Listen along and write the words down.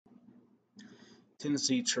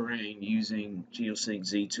Tennessee terrain using GeoSync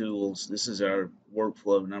Z tools. This is our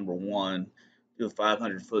workflow number one. Do a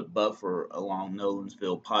 500-foot buffer along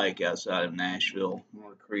Nolensville Pike outside of Nashville. We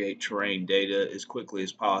want to create terrain data as quickly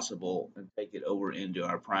as possible and take it over into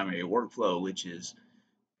our primary workflow, which is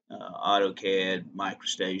AutoCAD,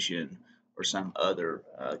 MicroStation, or some other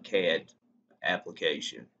CAD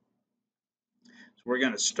application. So we're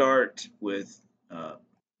going to start with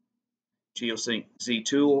GeoSync Z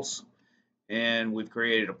tools. And we've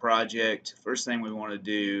created a project. First thing we want to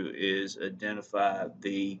do is identify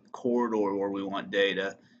the corridor where we want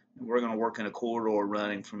data. And we're going to work in a corridor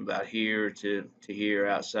running from about here to here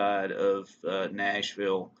outside of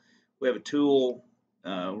Nashville. We have a tool.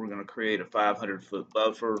 We're going to create a 500-foot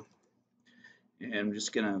buffer. And I'm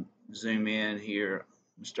just going to zoom in here.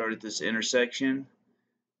 We start at this intersection.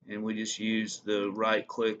 And we just use the right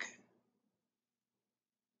click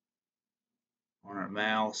on our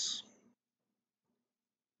mouse.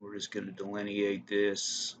 We're just going to delineate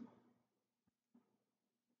this.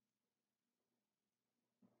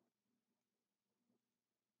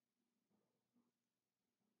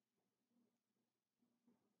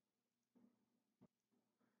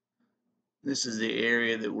 This is the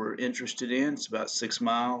area that we're interested in. It's about 6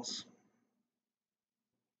 miles.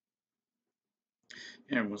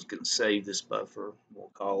 Everyone's going to save this buffer. We'll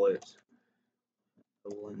call it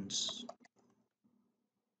Owens.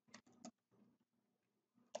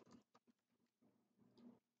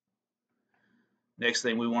 Next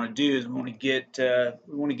thing we want to do is we want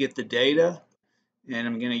to get the data, and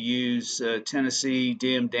I'm going to use Tennessee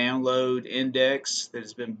DIM download index that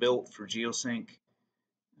has been built for GeoSync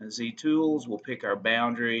Z tools. We'll pick our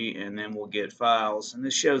boundary, and then we'll get files. And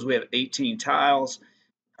this shows we have 18 tiles.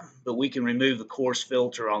 But we can remove the coarse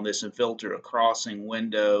filter on this and filter a crossing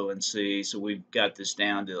window and see. So we've got this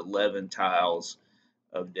down to 11 tiles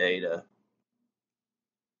of data.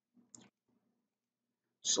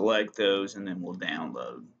 Select those and then we'll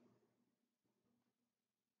download.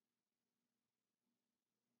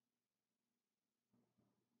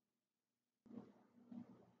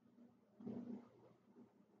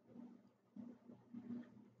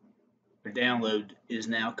 Our download is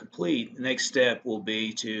now complete. The next step will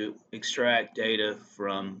be to extract data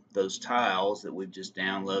from those tiles that we've just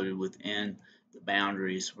downloaded within the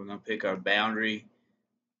boundaries. We're going to pick our boundary.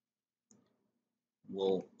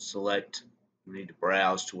 We'll select, we need to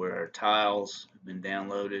browse to where our tiles have been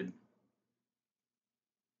downloaded.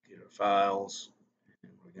 Get our files,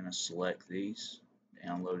 and we're going to select these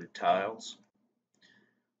downloaded tiles.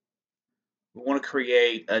 We want to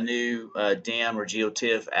create a new DIM or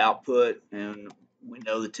GeoTIFF output, and we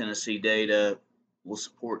know the Tennessee data will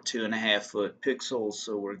support 2.5-foot pixels,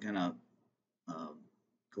 so we're going to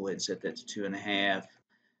go ahead and set that to 2.5.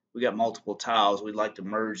 We got multiple tiles. We'd like to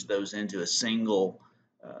merge those into a single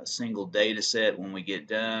data set when we get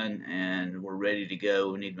done, and we're ready to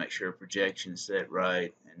go. We need to make sure our projection is set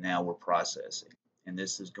right, and now we're processing. And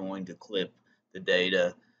this is going to clip the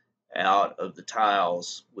data out of the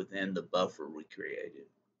tiles within the buffer we created.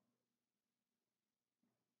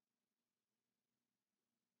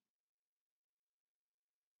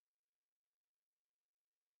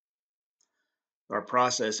 Our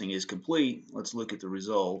processing is complete. Let's look at the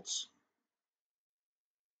results.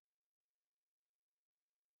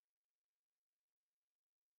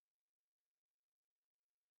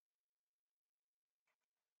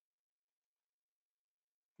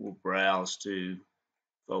 We'll browse to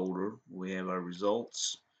folder. We have our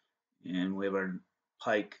results, and we have our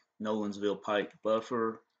Nolensville Pike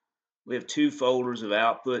buffer. We have two folders of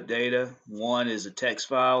output data. One is a text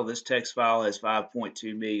file. This text file has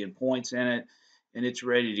 5.2 million points in it, and it's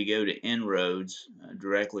ready to go to En-ROADS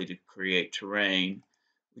directly to create terrain.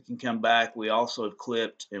 We can come back. We also have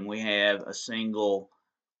clipped, and we have a single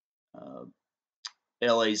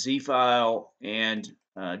LAZ file and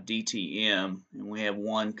DTM, and we have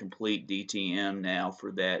one complete DTM now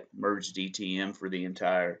for that merged DTM for the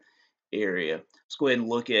entire area. Let's go ahead and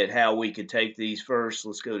look at how we could take these first.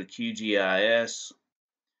 Let's go to QGIS,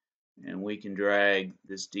 and we can drag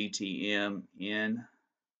this DTM in,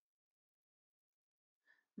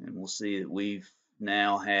 and we'll see that we've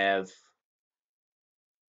now have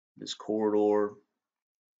this corridor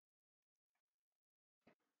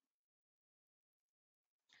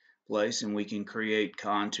place, and we can create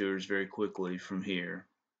contours very quickly from here.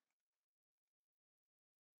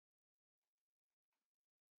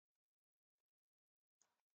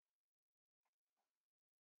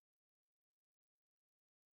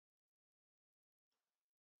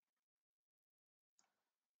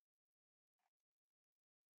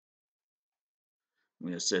 I'm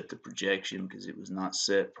going to set the projection because it was not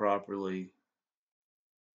set properly.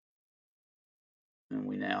 and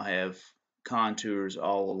we now have contours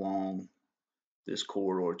all along this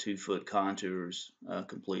corridor, 2-foot contours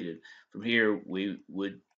completed. From here, we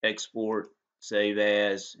would export, save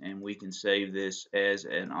as, and we can save this as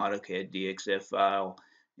an AutoCAD DXF file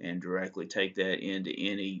and directly take that into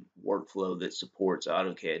any workflow that supports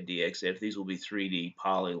AutoCAD DXF. These will be 3D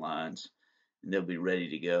polylines, and they'll be ready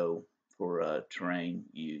to go for terrain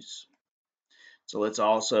use. So let's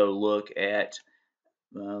also look at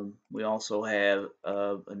we also have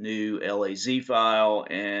a new LAZ file,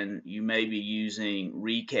 and you may be using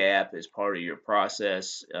recap as part of your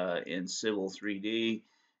process in Civil 3D,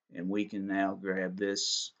 and we can now grab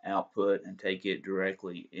this output and take it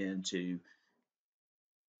directly into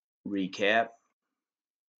recap.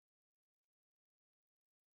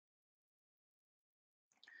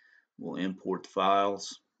 We'll import the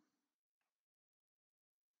files.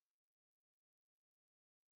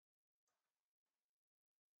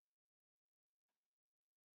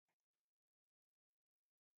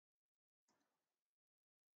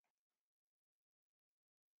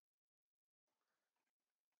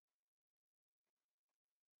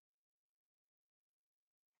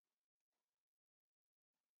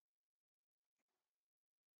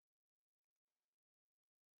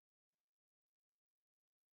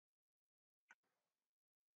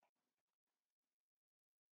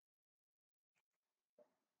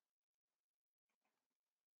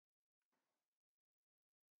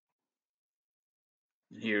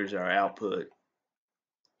 And here's our output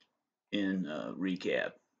in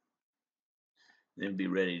recap. Then be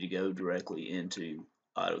ready to go directly into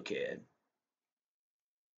AutoCAD.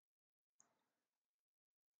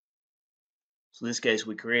 So in this case,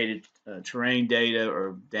 we created terrain data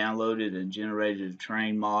or downloaded and generated a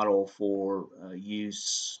terrain model for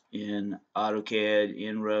use in AutoCAD,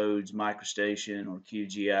 En-ROADS, MicroStation, or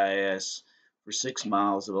QGIS for 6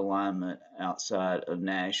 miles of alignment outside of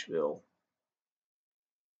Nashville.